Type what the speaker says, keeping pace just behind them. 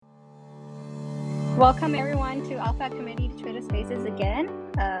Welcome everyone to Alpha Community Twitter Spaces again.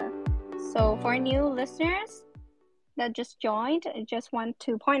 So for new listeners that just joined, I just want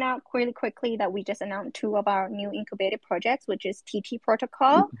to point out really quickly that we just announced two of our new incubated projects, which is TT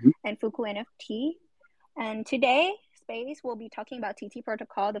Protocol and Fuku NFT. And today, Space will be talking about TT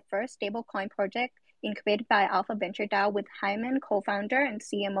Protocol, the first stablecoin project incubated by Alpha Venture DAO with Hyman, co-founder and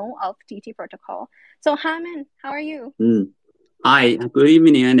CMO of TT Protocol. So Hyman, how are you? Hi, good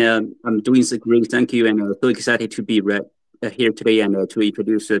evening, and I'm doing so great. Thank you, and so excited to be here today and to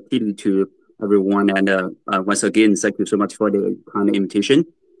introduce TT to everyone. And once again, thank you so much for the kind invitation.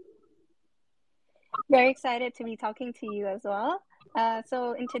 Very excited to be talking to you as well.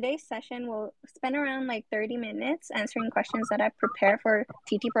 So in today's session, we'll spend around like 30 minutes answering questions that I prepared for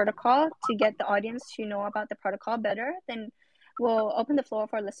TT Protocol to get the audience to know about the protocol better. Then we'll open the floor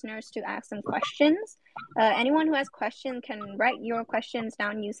for listeners to ask some questions. Anyone who has questions can write your questions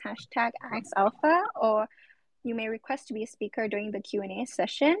down, use hashtag AskAlpha, or you may request to be a speaker during the Q&A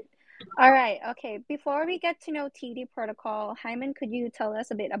session. All right, okay. Before we get to know TT Protocol, Hyman, could you tell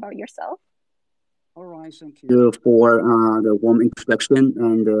us a bit about yourself? All right, thank you for the warm introduction.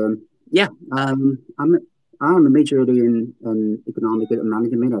 And I'm majored in economic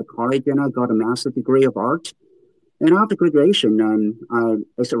management at college, and I got a master's degree of art. And after graduation,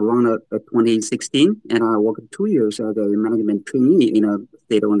 it's around 2016, and I worked 2 years as a management trainee in a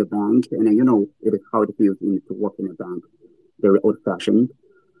state-owned bank. And it is how it feels to work in a bank, very old-fashioned.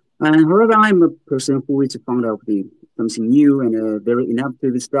 And however, I'm a person who is fond of something new and very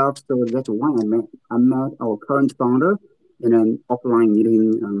innovative stuff. So that's why I met our current founder in an offline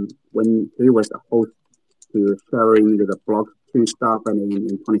meeting when he was a host to sharing the blockchain stuff and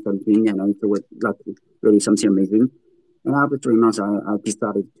in 2017, and it was like really something amazing. And after 3 months, I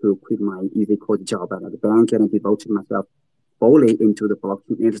decided to quit my easy code job at the bank and devote myself fully into the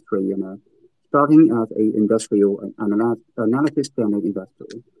blockchain industry and starting as an industrial analyst and an investor.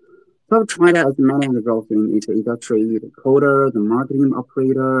 So I've tried as many roles in the industry, the coder, the marketing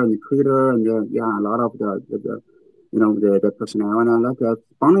operator, and the trader, and a lot of the personnel. And I like a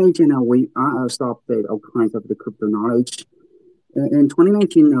fund agent, and we stopped all kinds of the crypto knowledge. In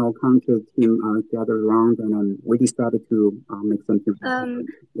 2019, our current team gathered around, and we decided to make something.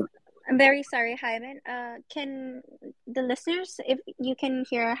 Yeah. I'm very sorry, Hyman. Can the listeners, if you can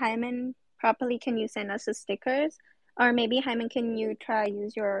hear Hyman properly, can you send us the stickers? Or maybe, Hyman, can you try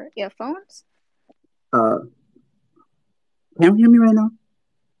use your earphones? Can you hear me right now?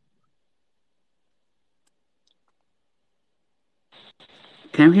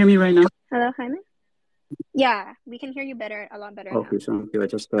 Can you hear me right now? Hello, Hyman? Yeah, we can hear you better, a lot better. Okay, so I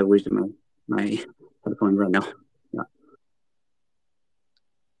just use my headphone right now. Yeah.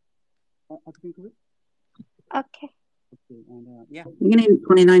 Okay. And, in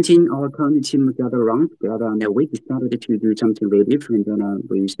 2019, our current team gathered around together, and we decided to do something very different. And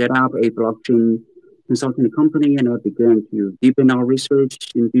we set up a blockchain consulting company and began to deepen our research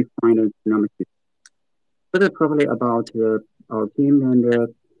in DeFi and economics. But probably about our team and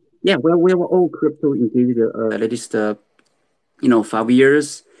we were all crypto engaged at least 5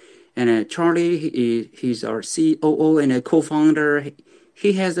 years. And Charlie, he's our COO and a co-founder.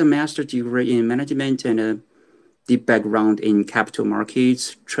 He has a master's degree in management and a deep background in capital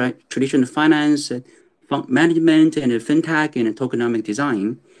markets, traditional finance, fund management, and fintech and tokenomic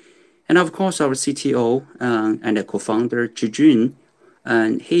design. And of course, our CTO and a co-founder, Jijun,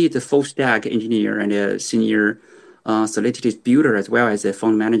 and he is a full stack engineer and a senior Solidity builder as well as a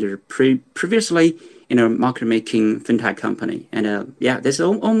fund manager previously in a market making fintech company. And that's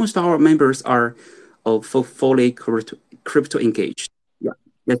almost our members are fully crypto engaged. Yeah,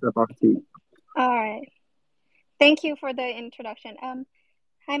 that's about it. All right. Thank you for the introduction.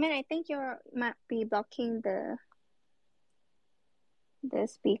 Hyman, I think you might be blocking the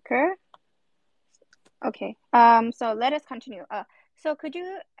speaker. Okay. So let us continue. So could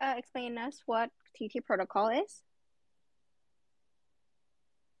you explain us what TT Protocol is?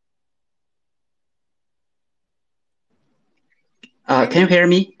 Can you hear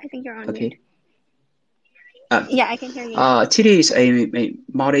me? I think you're on okay. Yeah, I can hear you. TT is a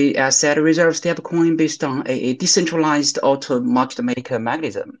multi-asset reserve stablecoin based on a decentralized auto market maker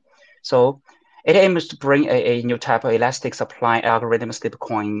mechanism. So it aims to bring a new type of elastic supply algorithm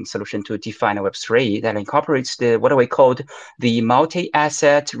stablecoin solution to define Web3 that incorporates what we call the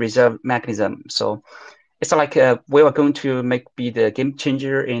multi-asset reserve mechanism. So it's like we are going to be the game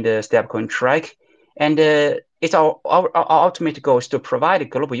changer in the stablecoin track. And it's our ultimate goal is to provide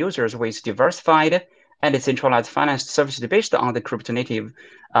global users with diversified and decentralized finance services based on the crypto native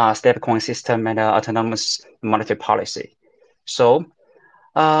stablecoin system and autonomous monetary policy. So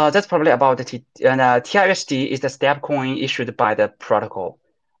That's probably about the TRUSD is the stablecoin issued by the protocol.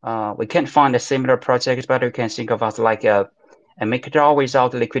 We can't find a similar project, but we can think of as like a MakerDAO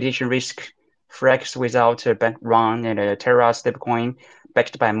without liquidation risk, Frax without a bank run, and a Terra stablecoin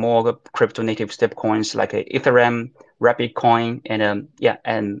backed by more crypto native stablecoins like Ethereum, RapidCoin, and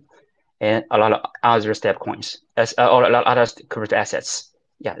a lot of other stablecoins, or a lot of other crypto assets.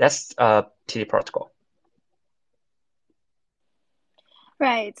 Yeah, that's TT protocol.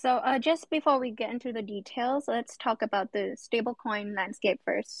 Right. So just before we get into the details, let's talk about the stablecoin landscape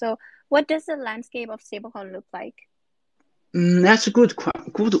first. So what does the landscape of stablecoin look like? That's a good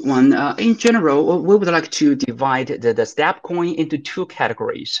one. In general, we would like to divide the stablecoin into two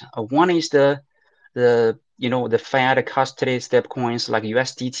categories. One is the fiat custody stablecoins like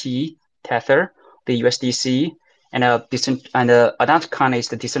USDT, Tether, the USDC, and another kind is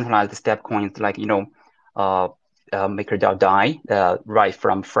the decentralized stablecoins like MakerDAO DAI, right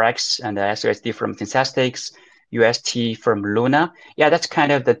from Frax, and SUSD from Synthetics, UST from Luna. Yeah, that's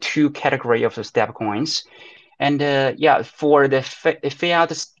kind of the two category of the stablecoins. And for the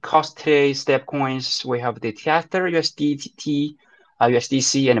fiat custody stablecoins, we have the Tether USDT,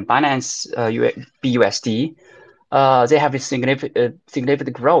 USDC, and Binance BUSD. They have a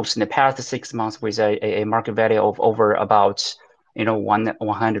significant growth in the past 6 months with a market value of over about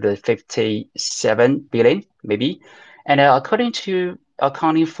 157 billion maybe, and according to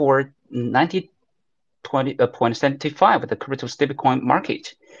accounting for 90.75 of the crypto stablecoin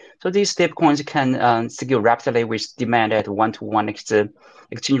market. So these stablecoins can scale rapidly with demand at 1-to-1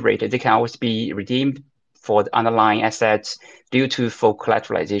 exchange rate. They can always be redeemed for the underlying assets due to full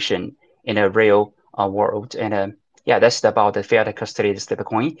collateralization in a real world. And that's about the fiat custody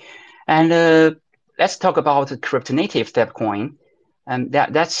stablecoin. And let's talk about the crypto native stablecoin. And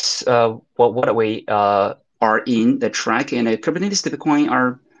that's what we are in the track. And crypto native stablecoin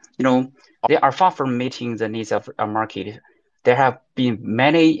are, they are far from meeting the needs of our market. There have been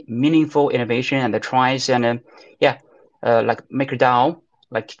many meaningful innovation and tries, and like MakerDAO,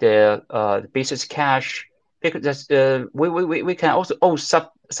 like the Basis Cash. Because we can also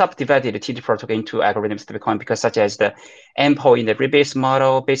subdivide the TT protocol into algorithm stablecoin because such as the Ample in the rebase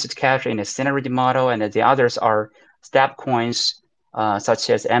model, Basis Cash in the Synergy model, and the others are stablecoins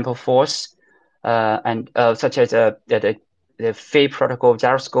such as Ample Force and such as the Fei protocol,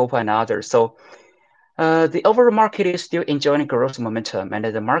 Gyroscope, and others. So the overall market is still enjoying growth momentum, and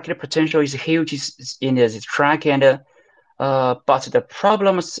the market potential is huge in this track. But the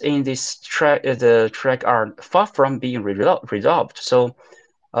problems in this track, the track are far from being resolved. So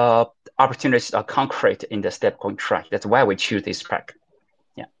opportunities are concrete in the stablecoin track. That's why we choose this track.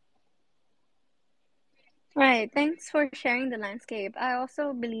 Yeah. Right. Thanks for sharing the landscape. I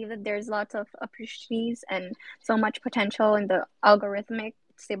also believe that there's lots of opportunities and so much potential in the algorithmic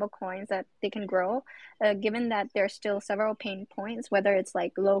stable coins that they can grow, given that there's still several pain points, whether it's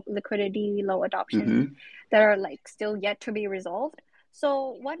like low liquidity, low adoption, that are like still yet to be resolved.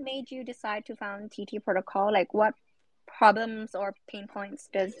 So what made you decide to found TT Protocol? Like what problems or pain points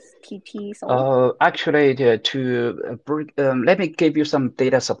does TT solve? Actually, let me give you some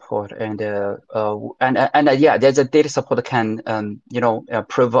data support, and there's a data support that can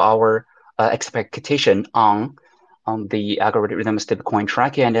prove our expectation on the algorithm stablecoin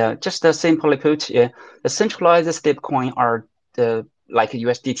track. And just simply put, the centralized stablecoin are like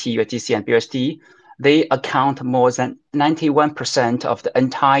USDT, USDC, and BUSD. They account more than 91% of the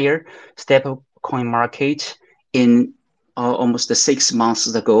entire stablecoin market in almost 6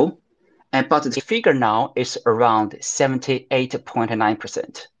 months ago. But the figure now is around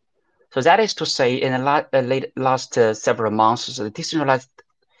 78.9%. So that is to say, in the last several months, the decentralized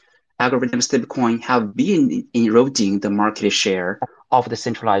algorithm stablecoin have been eroding the market share of the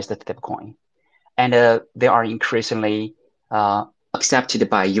centralized stablecoin. And they are increasingly accepted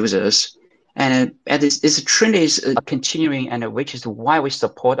by users. And this trend is continuing, and which is why we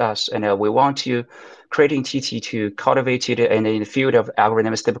support us, and we want to creating TT to cultivate it in the field of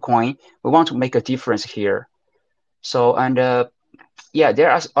algorithm stablecoin. We want to make a difference here. So there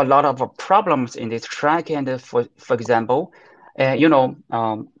are a lot of problems in this track, and for example, there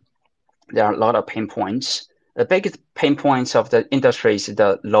are a lot of pain points. The biggest pain points of the industry is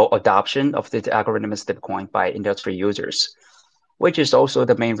the low adoption of the algorithm stablecoin by industry users, which is also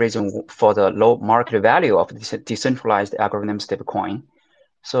the main reason for the low market value of the decentralized algorithm stablecoin.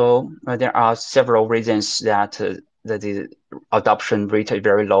 So there are several reasons that the adoption rate is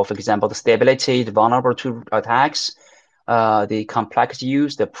very low. For example, the stability, the vulnerable to attacks, the complex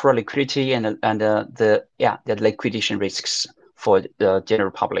use, the poor liquidity, and the liquidation risks for the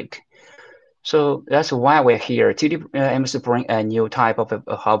general public. So that's why we're here. TD aims to bring a new type of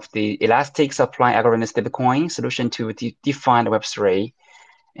the elastic supply algorithm stablecoin solution to define Web3.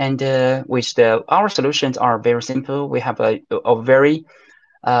 And our solutions are very simple. We have a very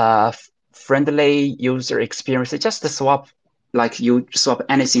friendly user experience. It's just swap, like you swap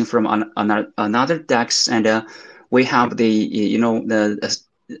anything from another DEX, and we have the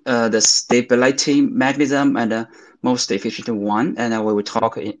stability mechanism and most efficient one, and we will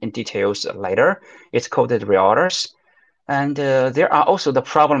talk in details later. It's called the reorders. And there are also the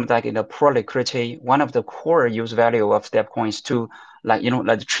problem like in the poor liquidity. One of the core use value of stablecoins to like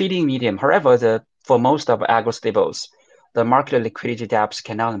the trading medium. However, for most of agro stables, the market liquidity depths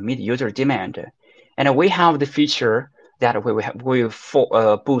cannot meet user demand, and we have the feature that we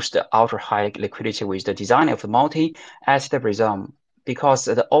boost ultra high liquidity with the design of multi-asset resume, because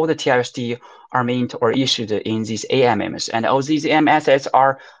all the TRSD are mint or issued in these AMMs, and all these AM assets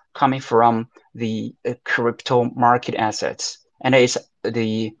are coming from the crypto market assets, and it's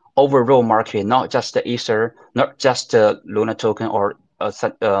the overall market, not just the Ether, not just the Luna token or a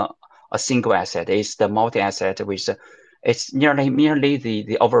single asset. It's the multi-asset with it's merely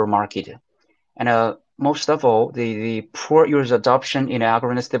the overall market. And most of all, the poor user adoption in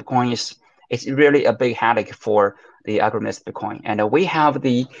algorithmic stablecoin is really a big headache for the algorithmic stablecoin. And we have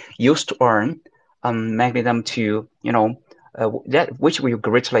the use to earn mechanism to that which will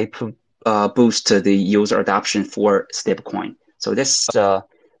greatly boost the user adoption for stablecoin. So this is the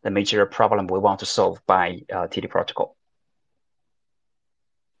major problem we want to solve by TD protocol.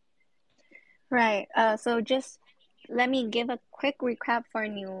 Right. So just let me give a quick recap for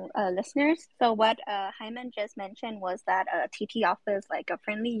new listeners. So what Hyman just mentioned was that TT offers like a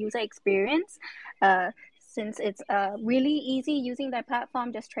friendly user experience. Since it's really easy using that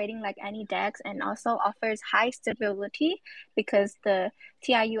platform, just trading like any DEX, and also offers high stability because the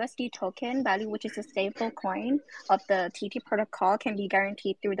TIUSD token value, which is a stable coin of the TT protocol, can be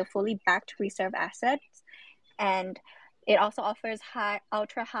guaranteed through the fully backed reserve assets. And it also offers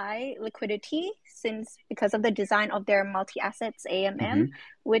ultra high liquidity because of the design of their multi-assets AMM,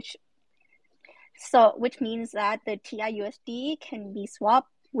 which means that the TIUSD can be swapped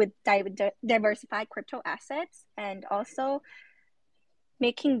with diversified crypto assets, and also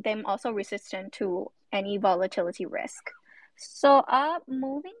making them also resistant to any volatility risk. So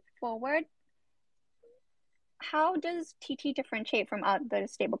moving forward, how does TT differentiate from other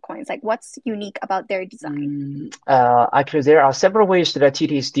stablecoins? Like, what's unique about their design? Actually, there are several ways that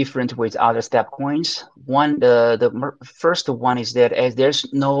TT is different with other stablecoins. One, the first one is that as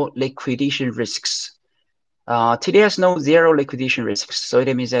there's no liquidation risks. TT has zero liquidation risks, so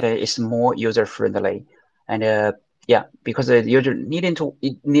it means that it's more user friendly, and because the user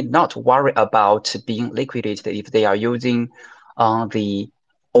need not worry about being liquidated if they are using the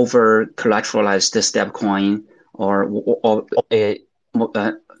over collateralized stablecoin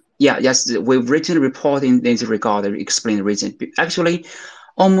yes, we've written a report in this regard to explain the reason. Actually,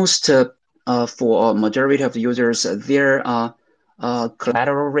 almost for a majority of the users, their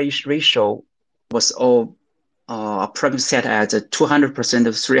collateral ratio was all approximately set at 200%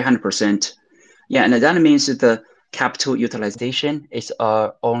 of 300%. Yeah, and that means the capital utilization is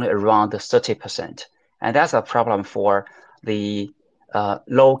only around 30%, and that's a problem for the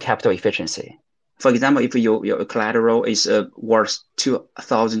low capital efficiency. For example, if your collateral is worth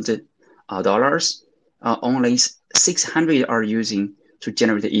 $2,000, only 600 are using to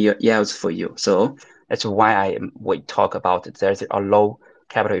generate yields for you. So that's why we talk about there's a low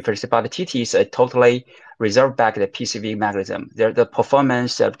capital efficiency. But the TT is a totally reserve back the PCV mechanism. The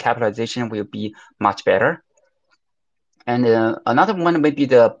performance of capitalization will be much better. And another one may be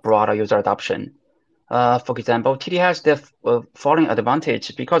the broader user adoption. For example, TT has the following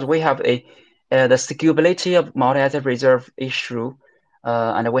advantage because we have the scalability of multi-asset reserve issue,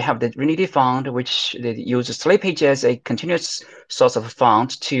 and we have the Unity fund, which uses slippage as a continuous source of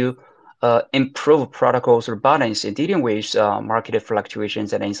fund to improve protocols or balance in dealing with market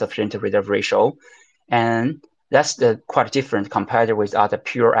fluctuations and insufficient reserve ratio. And that's quite different compared with other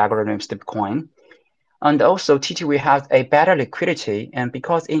pure algorithm stablecoin. And also, TT will have a better liquidity, and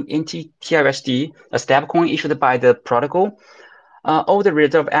because in TRSD, a stablecoin issued by the protocol, all the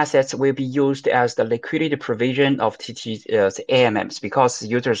reserve assets will be used as the liquidity provision of TT's AMMs, because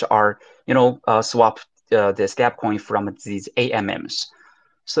users are, swap the stablecoin from these AMMs.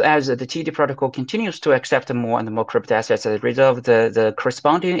 So as the TT protocol continues to accept more and more crypto assets as a result, the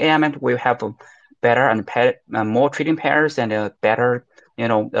corresponding AMM will have better and more trading pairs and better,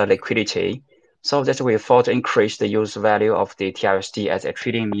 liquidity. So that will further increase the use value of the TRSD as a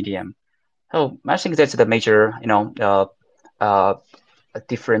trading medium. So I think that's the major,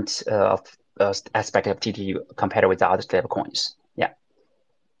 difference of aspect of TT compared with the other stablecoins. Yeah.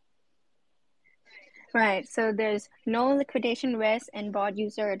 Right. So there's no liquidation risk and broad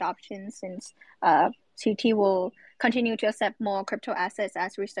user adoption since TT will continue to accept more crypto assets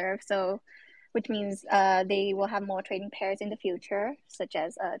as reserve. So, which means they will have more trading pairs in the future, such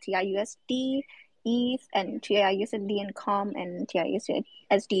as TIUSD, ETH, and TIUSD and COM and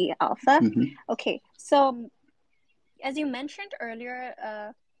TIUSD Alpha. Mm-hmm. Okay. So, as you mentioned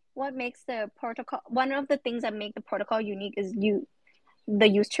earlier, what makes the protocol? One of the things that make the protocol unique is the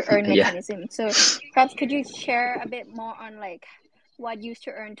use to earn mechanism. So perhaps could you share a bit more on like what use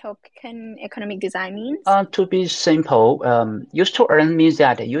to earn token economic design means? To be simple, use to earn means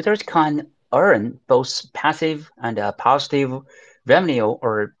that users can earn both passive and positive revenue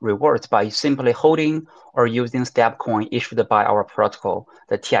or rewards by simply holding or using stablecoin issued by our protocol,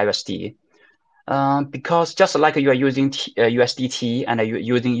 the TIUSD. Because just like you are using USDT and you're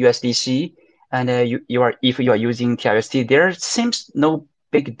using USDC, and if you are using TIUSD, there seems no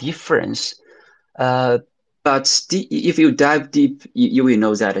big difference. But if you dive deep, you will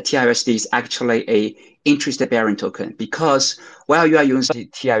know that TIUSD is actually a interest-bearing token because while you are using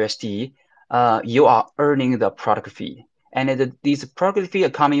TIUSD, you are earning the product fee, and these product fee are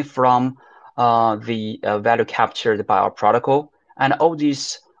coming from the value captured by our protocol, and all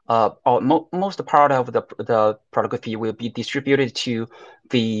these. Most part of the product fee will be distributed to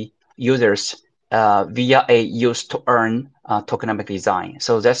the users via a use to earn tokenomic design.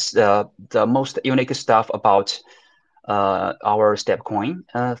 So that's the most unique stuff about our stablecoin.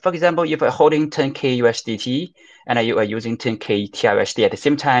 For example, if you're holding 10K USDT and you are using 10K TIUSD at the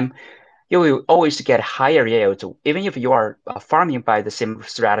same time, you will always get higher yield, even if you are farming by the same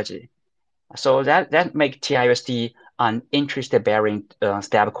strategy. So that makes TIUSD an interest-bearing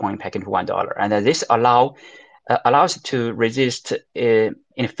stablecoin back into $1, and this allows it to resist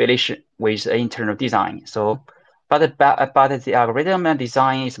inflation with internal design. So, but the algorithm and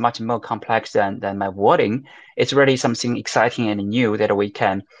design is much more complex than my wording. It's really something exciting and new that we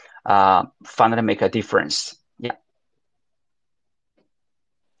can finally make a difference. Yeah.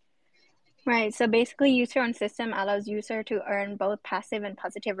 Right. So basically, user-owned system allows user to earn both passive and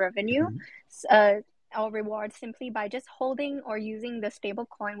positive revenue. Or rewards simply by just holding or using the stable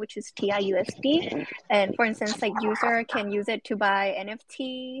coin, which is TIUSD. And for instance, like user can use it to buy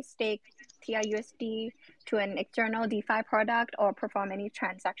NFT, stake TIUSD to an external DeFi product, or perform any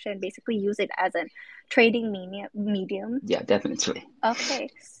transaction. Basically, use it as a trading medium. Yeah, definitely. Okay.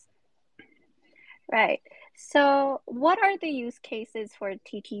 Right. So, what are the use cases for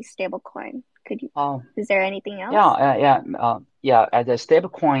TT stablecoin? Could you? Is there anything else? Yeah. As a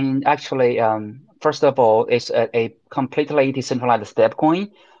stablecoin, actually, first of all, it's a completely decentralized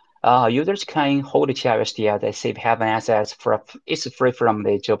stablecoin. Users can hold the TIUSD as a safe haven assets. It's free from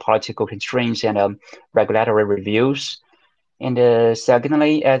the geopolitical constraints and regulatory reviews. And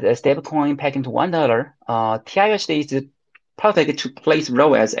secondly, as a stablecoin pegged into $1, TIUSD is perfect to play its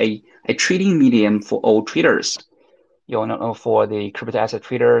role as a trading medium for all traders. For the crypto asset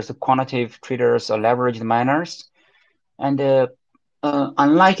traders, quantitative traders, or leveraged miners. And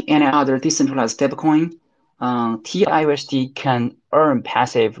unlike any other decentralized stablecoin, TIUSD can earn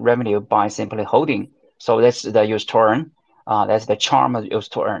passive revenue by simply holding. So that's the use to earn. That's the charm of use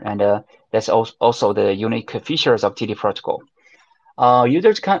to earn, and that's also the unique features of TT protocol.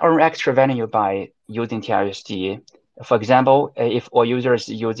 Users can earn extra revenue by using TIUSD. For example, if all users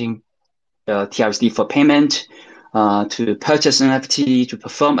using TIUSD for payment, to purchase an NFT, to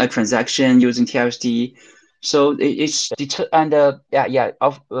perform a transaction using TIUSD. So the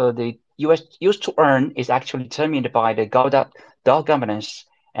US use to earn is actually determined by the DAO governance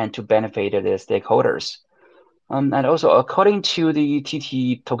and to benefit the stakeholders. And also according to the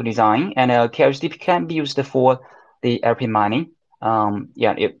TT token design, and TIUSD can be used for the LP mining.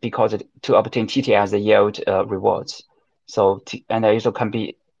 Because to obtain TT as a yield rewards. So and also can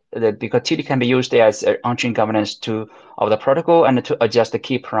be because TT can be used as on-chain governance of the protocol and to adjust the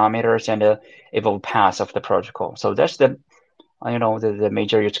key parameters and evolve paths of the protocol. So that's the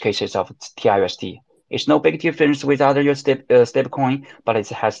major use cases of TIUSD. It's no big difference with other stablecoin, but it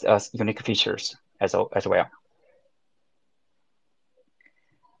has unique features as well.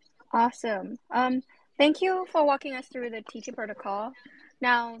 Awesome. Thank you for walking us through the TT protocol.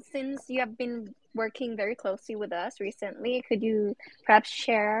 Now, since you have been working very closely with us recently, could you perhaps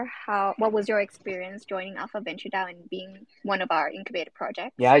share what was your experience joining Alpha Venture DAO and being one of our incubator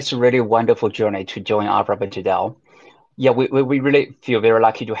projects? Yeah, it's a really wonderful journey to join Alpha Venture DAO. Yeah, we really feel very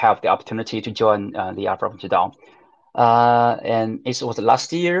lucky to have the opportunity to join the Alpha Venture DAO. And it was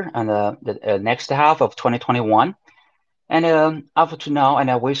last year and the next half of 2021. And up to now,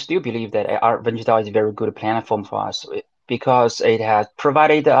 and we still believe that our VentureDAO is a very good platform for us because it has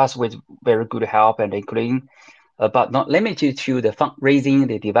provided us with very good help and including, but not limited to the fundraising,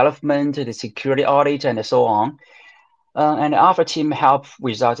 the development, the security audit, and so on. And our team help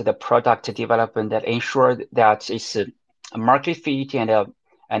with the product development that ensure that it's a market fit and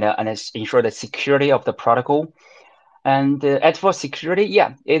ensure the security of the protocol. And as for security,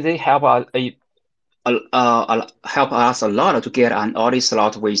 yeah, they help help us a lot to get an audit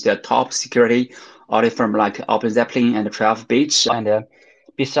slot with the top security audit firm like OpenZeppelin and 12bit. And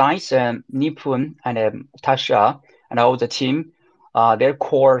besides Nipun and Tasha and all the team, their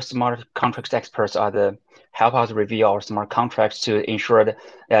core smart contracts experts are the help us review our smart contracts to ensure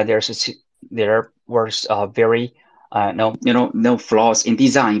that there was very no flaws in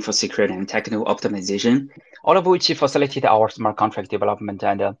design for security and technical optimization, all of which facilitate our smart contract development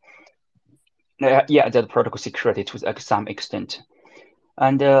and the protocol security to some extent.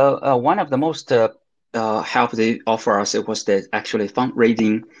 And one of the most help they offer us was the actually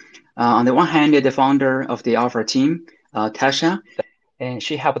fundraising. On the one hand, the founder of the Alpha team, Tasha, and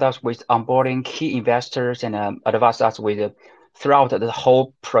she helped us with onboarding key investors and advised us with throughout the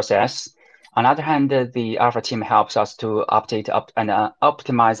whole process. On the other hand, the Alpha team helps us to update and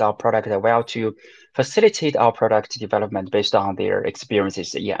optimize our product well to facilitate our product development based on their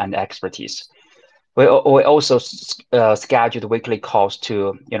experiences and expertise. We also scheduled weekly calls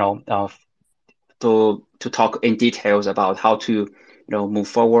to to talk in details about how to move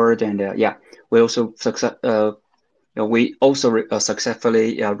forward, and we also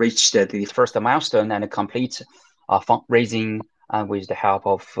successfully reached the first milestone and complete fundraising with the help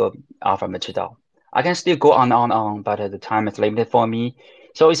of Alpha VentureDAO. I can still go on, but the time is limited for me.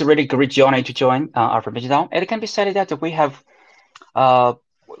 So it's a really great journey to join Alpha VentureDAO. It can be said that we have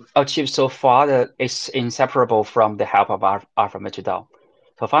achieved so far that it's inseparable from the help of Alpha VentureDAO.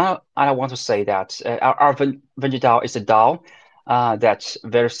 So finally, I want to say that our VentureDAO is a DAO that's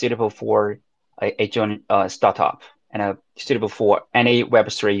very suitable for a joint startup and suitable for any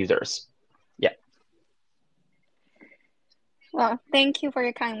Web3 users. Yeah. Well, thank you for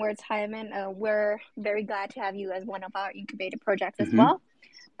your kind words, Hyman. We're very glad to have you as one of our incubator projects as well.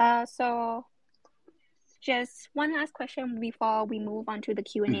 So just one last question before we move on to the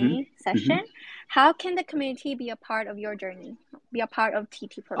Q&A session. How can the community be a part of your journey, be a part of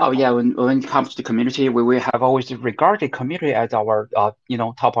TT Protocol? Oh, yeah. When it comes to the community, we have always regarded community as our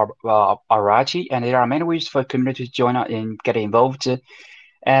top priority, and there are many ways for community to join and get involved.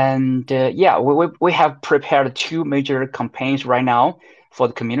 And we have prepared 2 major campaigns right now for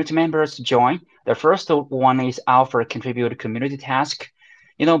the community members to join. The first one is Alpha Contribute Community Task.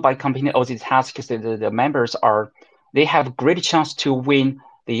 By completing all these tasks, the members they have a great chance to win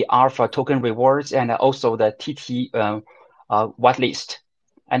the Alpha token rewards and also the TT whitelist.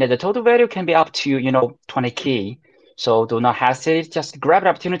 And the total value can be up to 20K. So do not hesitate, just grab the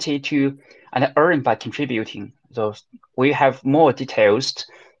opportunity to earn by contributing. So we have more details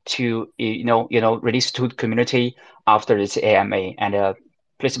to release to the community after this AMA. And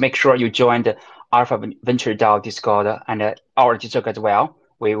please make sure you join the Alpha VentureDAO Discord and our Discord as well.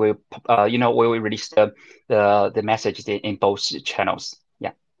 We will release the messages in both channels.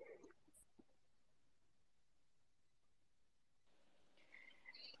 Yeah.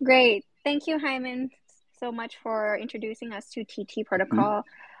 Great. Thank you, Hyman, so much for introducing us to TT Protocol.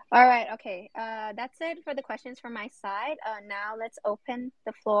 All right. Okay. That's it for the questions from my side. Now let's open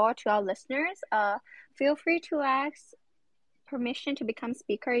the floor to our listeners. Feel free to ask permission to become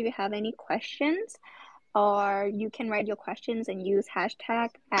speaker if you have any questions, or you can write your questions and use hashtag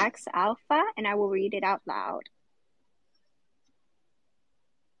 #AskAlpha, and I will read it out loud.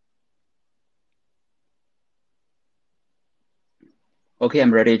 Okay,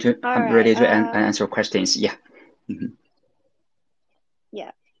 I'm ready to answer questions. Yeah.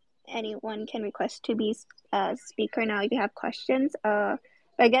 Yeah. Anyone can request to be a speaker now if you have questions. I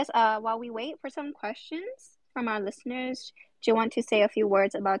guess while we wait for some questions from our listeners, do you want to say a few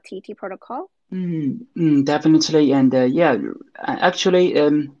words about TT Protocol? Definitely, and actually,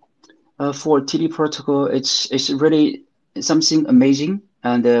 for TT Protocol, it's really something amazing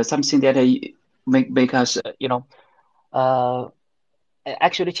and something that make us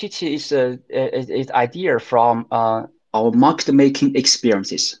actually TT is idea from our market making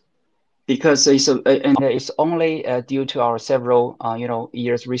experiences, because it's only due to our several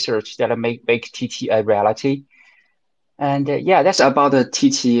years research that make TT a reality. And that's about the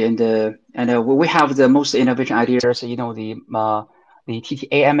TT, and we have the most innovative ideas. The TT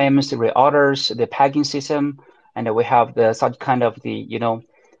AMMs, the reorders, the pegging system, and we have such kind of the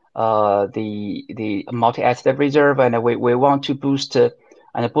the multi-asset reserve, and we want to boost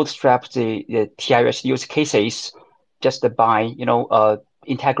and bootstrap the TIUSD use cases just by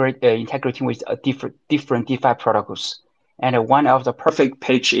integrating with different DeFi protocols. And one of the perfect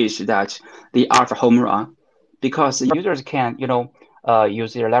page is that the Alpha Home Run, because users can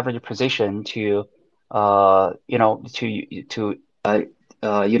use their leverage position to issue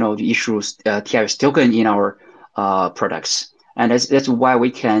TIUS token in our products. And that's why we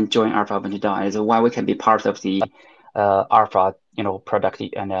can join Alpha Vendor. That's why we can be part of the Alpha, product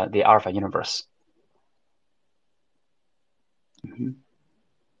and the Alpha universe. Mm-hmm.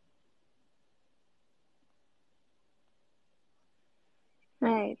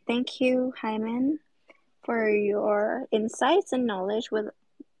 Right. Thank you, Hyman, for your insights and knowledge with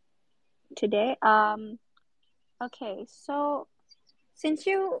today. Okay, so since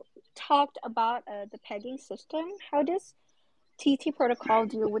you talked about the pegging system, how does TT protocol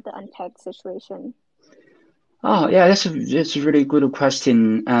deal with the unpegged situation? Oh yeah, that's a really good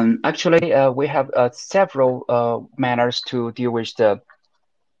question. Actually, we have several manners to deal with the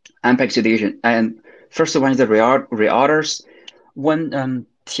unpegged situation. And first one is the reorders. When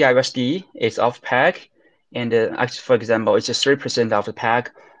TIUSD is off peg, and actually, for example, it's 3% of the peg,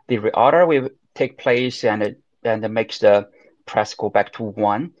 the reorder will take place and makes the price go back to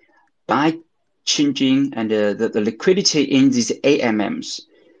 1 by changing and the liquidity in these AMMs.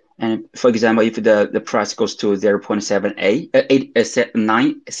 And for example, if the price goes to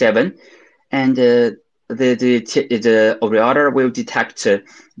 0.7897, and the reorder will detect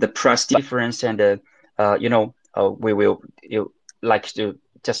the price difference, and we will like to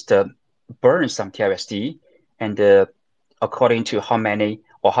just burn some TIUSD, and according to how many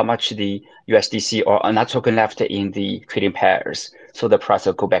or how much the USDC or another token left in the trading pairs, so the price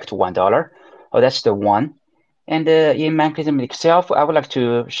will go back to $1. Oh, that's the one. And in mechanism itself, I would like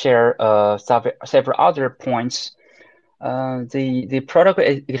to share several other points. The protocol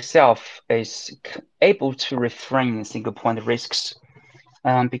itself is able to refrain single point risks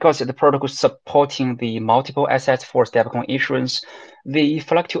because the protocol is supporting the multiple assets for stablecoin issuance. The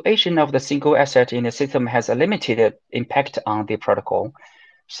fluctuation of the single asset in the system has a limited impact on the protocol.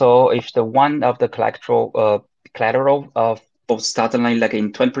 So if the one of the collateral of suddenly like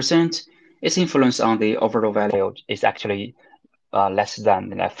in 20%, its influence on the overall value is actually less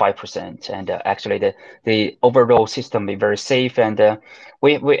than 5%, and actually the overall system is very safe, and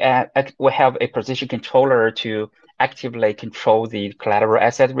we have a position controller to actively control the collateral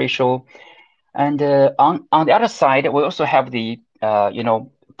asset ratio, and on the other side we also have the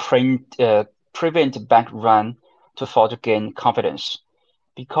prevent bank run to fall to gain confidence,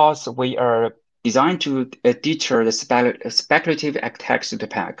 because we are designed to deter the speculative attacks to the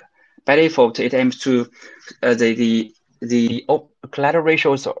peg. By default, it aims to the collateral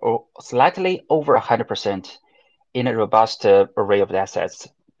ratios are slightly over 100% in a robust array of assets.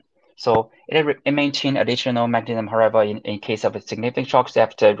 So it maintains additional mechanism, however, in case of a significant shocks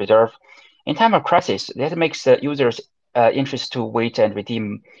after reserve. In time of crisis, that makes users interest to wait and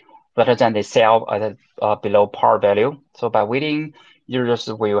redeem rather than they sell at below par value. So by waiting, users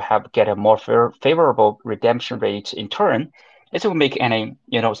will get a more favorable redemption rate in turn. This will make any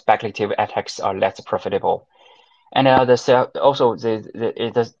speculative attacks are less profitable. And also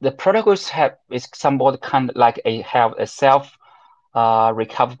the protocols is somewhat kind of like have a self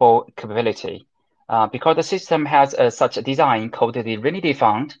recoverable capability, because the system has such a design called the Renity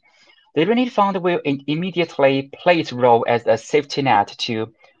Fund. The Renity Fund will immediately play its role as a safety net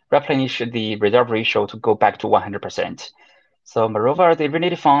to replenish the reserve ratio to go back to 100%. So moreover, the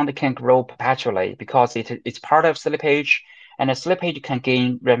Renity Fund can grow perpetually because it's part of slippage, and the slippage can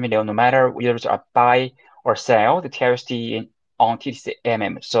gain revenue no matter whether it's buy or sell the TIUSD on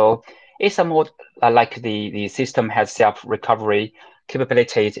TTC So it's somewhat like the system has self-recovery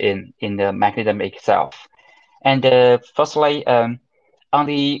capabilities in the mechanism itself. And firstly, on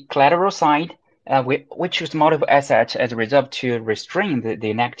the collateral side, we choose multiple assets as a reserve to restrain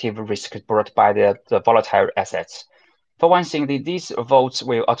the negative risk brought by the volatile assets. For one thing, these votes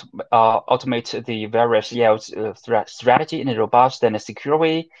will automate the various yields strategy in a robust and a secure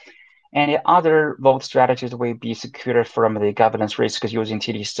way. And the other vote strategies will be secured from the governance risk using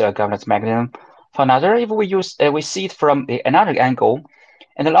TD's governance mechanism. For another, if we see it from another angle,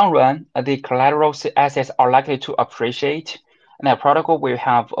 in the long run, the collateral assets are likely to appreciate, and the protocol will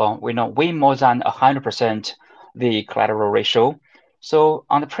have way more than 100% the collateral ratio. So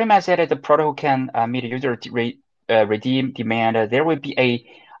on the premise that the protocol can meet user redeem demand, there will be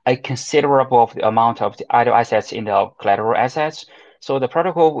a considerable amount of the idle assets in the collateral assets. So the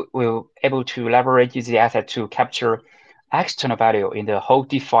protocol will able to leverage the asset to capture external value in the whole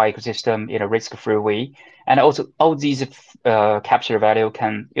DeFi ecosystem in a risk-free way. And also all these capture value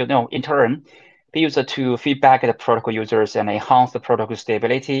can, in turn, be used to feedback the protocol users and enhance the protocol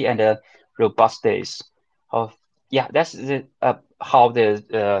stability and robustness. That's how the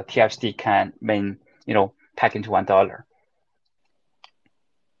TFSD can pack into $1.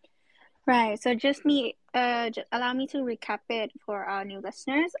 Right. So just allow me to recap it for our new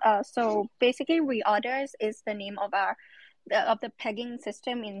listeners. So basically, reorders is the name of the pegging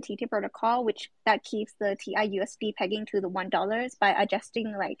system in TT protocol, that keeps the TIUSD pegging to the $1 by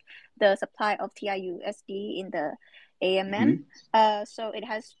adjusting like the supply of TIUSD in the AMM. So it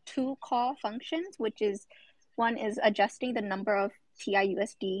has two core functions, which is one is adjusting the number of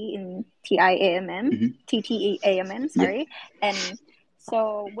TIUSD in TTAMM, sorry, and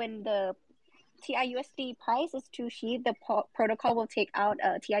so when the TIUSD price is too cheap, the protocol will take out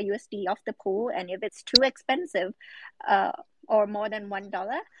TIUSD off the pool, and if it's too expensive, or more than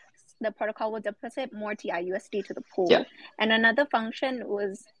 $1, the protocol will deposit more TIUSD to the pool. Yeah. And another function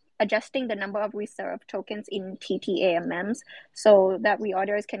was adjusting the number of reserve tokens in TTAMMs so that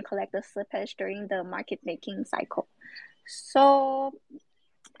reorders can collect the slippage during the market making cycle. So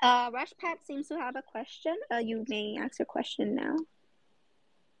Rashpad seems to have a question. You may ask your question now.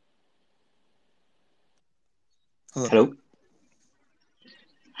 Hello.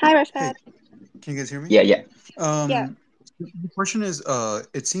 Hi, Rashpad. Hey, can you guys hear me? Yeah. Yeah. The question is,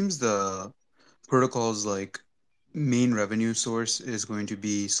 it seems the protocol's like main revenue source is going to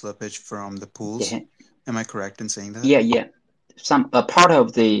be slippage from the pools. Am I correct in saying that? Yeah. Some part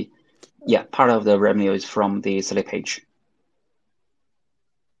of the revenue is from the slippage.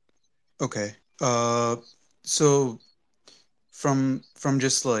 Okay. So from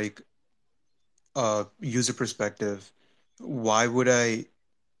just like user perspective, why would I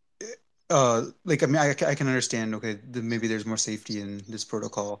I can understand, okay, maybe there's more safety in this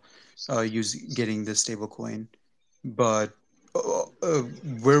protocol, getting this stable coin, but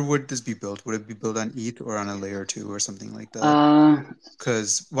where would this be built? Would it be built on ETH or on a layer 2 or something like that?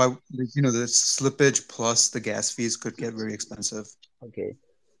 Because the slippage plus the gas fees could get very expensive. Okay,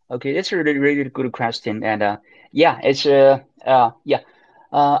 that's a really good question, and it's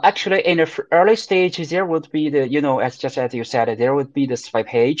actually in the early stage there would be as you said, there would be the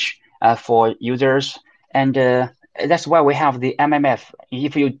slippage for users, and that's why we have the MMF.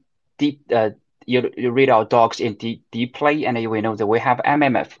 If you you read our docs in deeply, and you will know that we have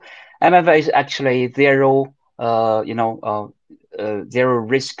MMF. MMF is actually zero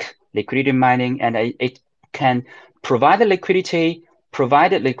risk liquidity mining, and it can provide liquidity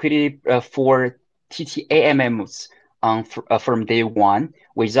for TTAMMs from day one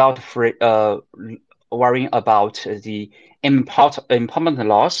without worrying about the impermanent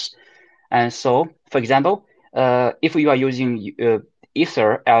loss. And so, for example, if you are using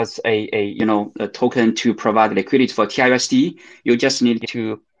Ether as a token to provide liquidity for TIUSD, you just need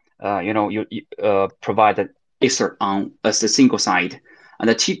to provide Ether as a single side, and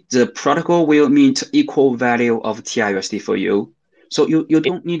the protocol will mint equal value of TIUSD for you. So you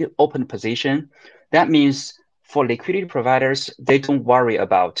don't need open position. That means for liquidity providers, they don't worry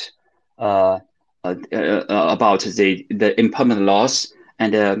about the impermanent loss.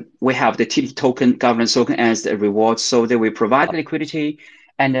 And we have the TT token, governance token, as a reward, so they will provide liquidity.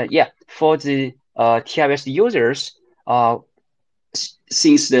 And for the TIUSD users,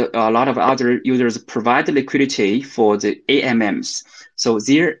 since a lot of other users provide liquidity for the AMMs, so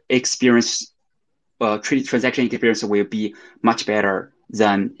their experience, transaction experience will be much better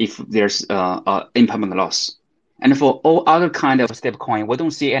than if there's impermanent loss. And for all other kind of stablecoin, we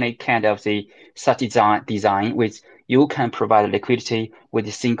don't see any kind of such design with you can provide liquidity with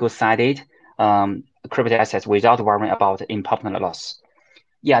single-sided crypto assets without worrying about impermanent loss.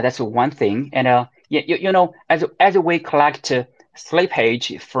 Yeah, that's one thing. And as we collect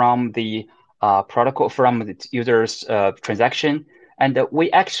slippage from the protocol, from the user's transaction, and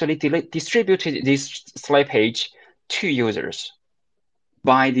we actually distributed this slippage to users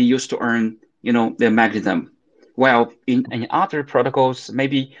by the use to earn, the mechanism. Well, in other protocols,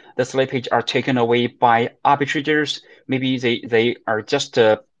 maybe the slippage are taken away by arbitrators. Maybe they are just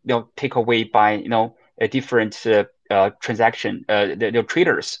take away by a different transaction, the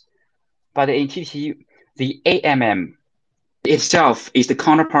traders. But in TT, the AMM itself is the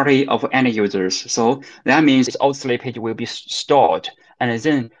counterparty of any users. So that means all slippage will be stored and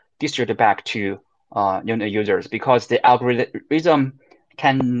then distributed back to users, because the algorithm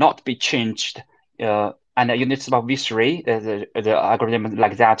cannot be changed. And Uniswap v3, the algorithm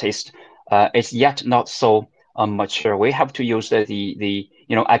like that is yet not so mature. We have to use the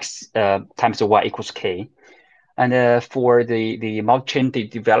x times y equals k. And for the multi-chain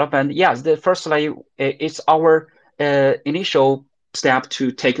development, yes, the firstly, it's our initial step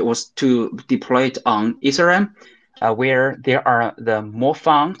to take was to deploy it on Ethereum, where there are the more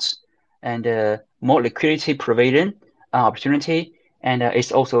funds and more liquidity provision opportunity, and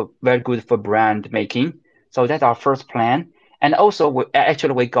it's also very good for brand making. So that's our first plan. And also, we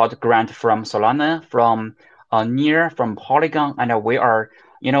got a grant from Solana, from Near, from Polygon, and we are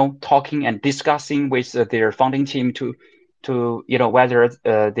talking and discussing with their funding team to whether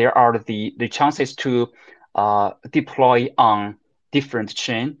there are the chances to deploy on different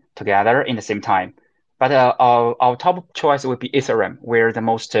chain together in the same time. But our top choice would be Ethereum, where the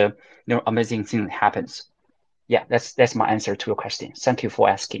most amazing thing happens. Yeah, that's my answer to your question. Thank you for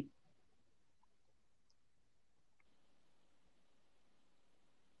asking.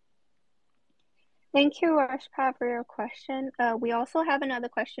 Thank you, Rashka, for your question. We also have another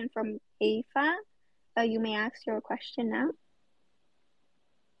question from Afa. You may ask your question now.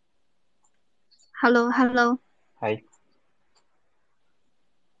 Hello. Hi.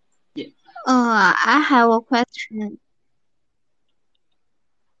 Yeah. I have a question.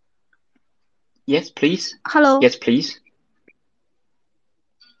 Yes, please. Hello. Yes, please.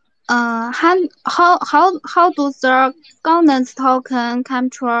 How does the governance token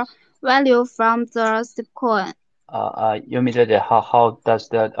capture value from the stablecoin? You mean that how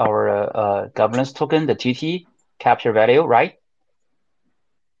does our governance token, the TT, capture value, right?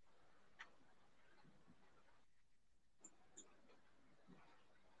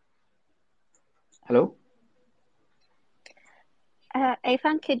 Hello?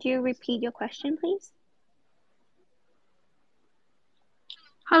 Afan, could you repeat your question, please?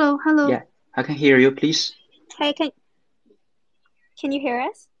 Hello. Yeah, I can hear you, please. Hey, can you hear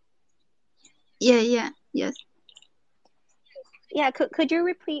us? Yeah, yes. Yeah, could you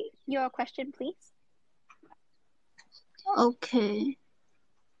repeat your question, please? Okay.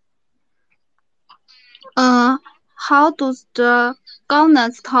 How does the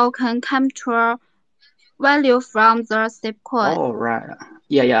governance token capture value from the stablecoin? Oh, right.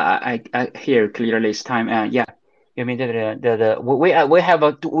 Yeah, I hear clearly this time. Yeah, you mean we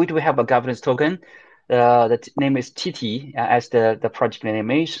do have a governance token. The name is TT, as the project name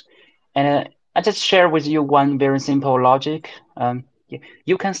is, and I just share with you one very simple logic.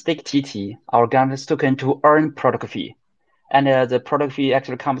 You can stake TT, our governance token, to earn product fee, and the product fee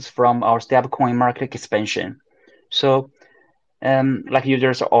actually comes from our stablecoin market expansion. So like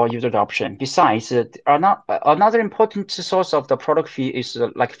users or user adoption. Besides, another important source of the product fee is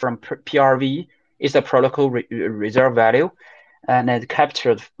like from PRV, is the protocol reserve value, and the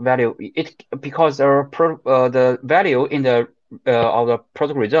captured value. It because the value in the of the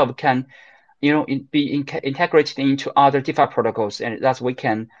protocol reserve can be integrated into other DeFi protocols, and thus we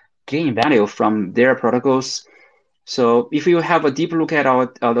can gain value from their protocols. So if you have a deep look at our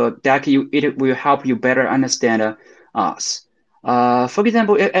deck, it will help you better understand us. For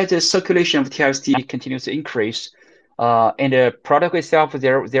example, as the circulation of TRST continues to increase, in the product itself,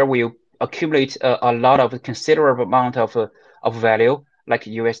 there will accumulate a lot of considerable amount of value, like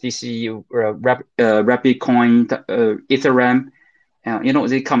USDC, Rapid Coin, Ethereum.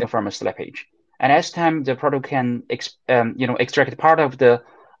 They come from a slippage. And as time, the product can extract part of the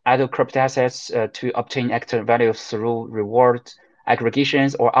idle crypto assets to obtain extra value through reward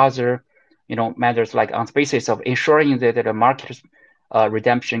aggregations or other methods, like on the basis of ensuring that the market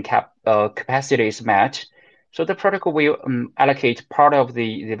redemption capacity is met. So the protocol will allocate part of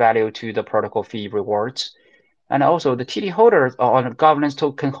the value to the protocol fee rewards. And also the TD holders or governance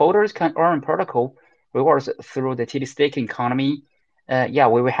token holders can earn protocol rewards through the TD staking economy. We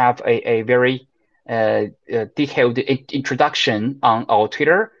will have a very detailed introduction on our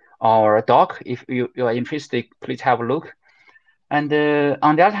Twitter or doc. If you are interested, please have a look. And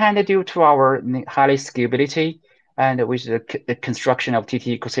on the other hand, due to our high scalability and with the construction of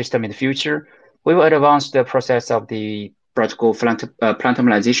TT ecosystem in the future, we will advance the process of the protocol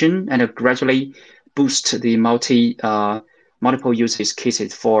platformization and gradually boost the multiple use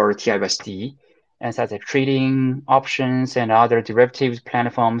cases for TIUSD, and such as trading, options, and other derivatives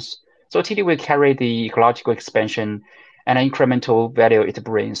platforms. So TT will carry the ecological expansion and incremental value it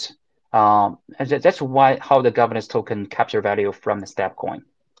brings. That's how the governance token capture value from the stablecoin.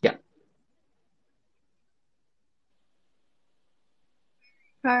 Yeah.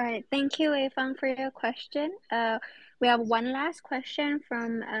 All right. Thank you, Afang, for your question. We have one last question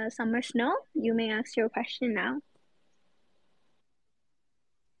from Summer Snow. You may ask your question now.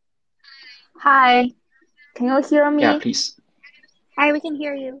 Hi, can you hear me? Yeah, please. Hi, we can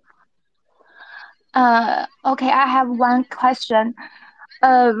hear you. Okay, I have one question.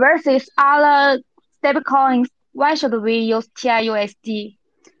 Versus other stablecoins, Why should we use TIUSD?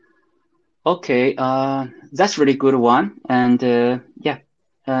 Okay, that's really good one, and yeah,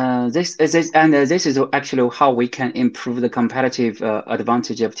 this is actually how we can improve the competitive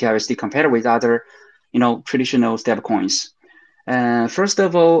advantage of TRSD compared with other, traditional stablecoins. First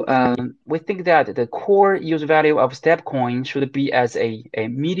of all, we think that the core use value of stablecoin should be as a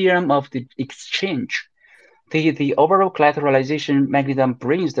medium of the exchange. The overall collateralization mechanism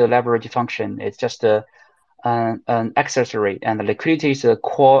brings the leverage function. It's just an accessory, and the liquidity is a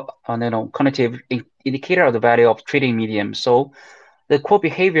core, quantitative indicator of the value of trading medium. So the core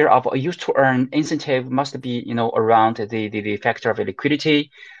behavior of a use to earn incentive must be, around the factor of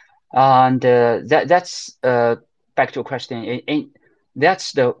liquidity, and that's back to a question.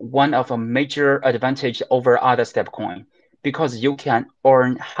 That's the one of a major advantage over other stablecoin, because you can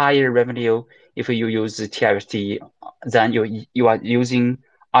earn higher revenue if you use TRST than you are using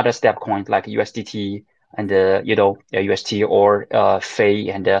other stablecoins like USDT and UST or FEI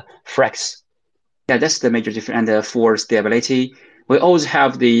and Frex. Yeah, that's the major difference. And for stability, we always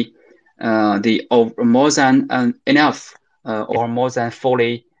have the more than enough or more than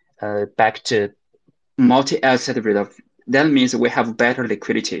fully backed multi-asset reserve. That means we have better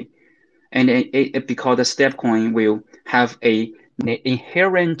liquidity, and because the stablecoin will have a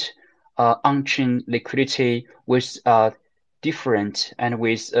inherent on-chain liquidity with different and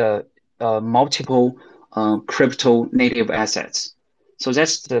with multiple crypto native assets. So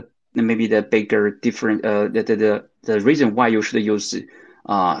that's maybe the bigger different the reason why you should use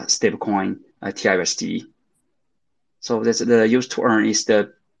stablecoin TIUSD. So that's the use to earn is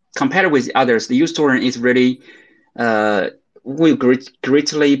compared with others, the use to earn is really will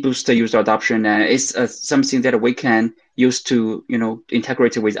greatly boost the user adoption, and it's something that we can use to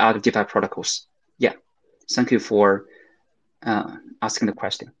integrate with other DeFi protocols. Yeah, thank you for asking the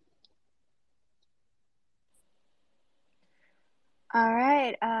question. All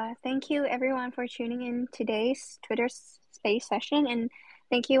right. Thank you everyone for tuning in today's Twitter Space session, and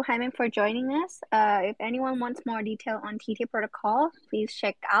thank you, Hyman, for joining us. If anyone wants more detail on TT Protocol, please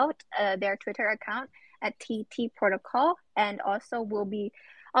check out their Twitter account at TT Protocol, and also we'll be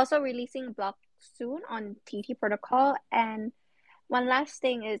releasing a blog soon on TT Protocol. And one last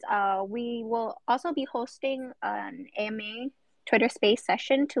thing is we will also be hosting an AMA Twitter Space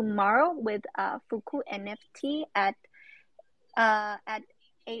session tomorrow with Fuku NFT at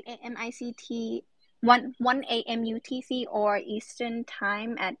 8 a.m. ICT, 1 a.m. UTC, or Eastern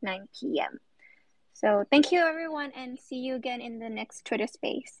Time at 9 p.m. So thank you, everyone, and see you again in the next Twitter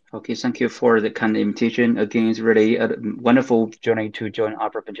Space. Okay, thank you for the kind invitation. Again, it's really a wonderful journey to join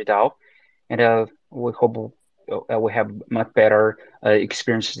Arbor DAO, and we hope we have much better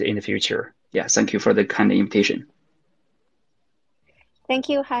experiences in the future. Yeah, thank you for the kind invitation. Thank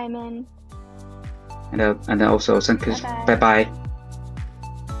you, Hyman. And also thank you. Bye-bye.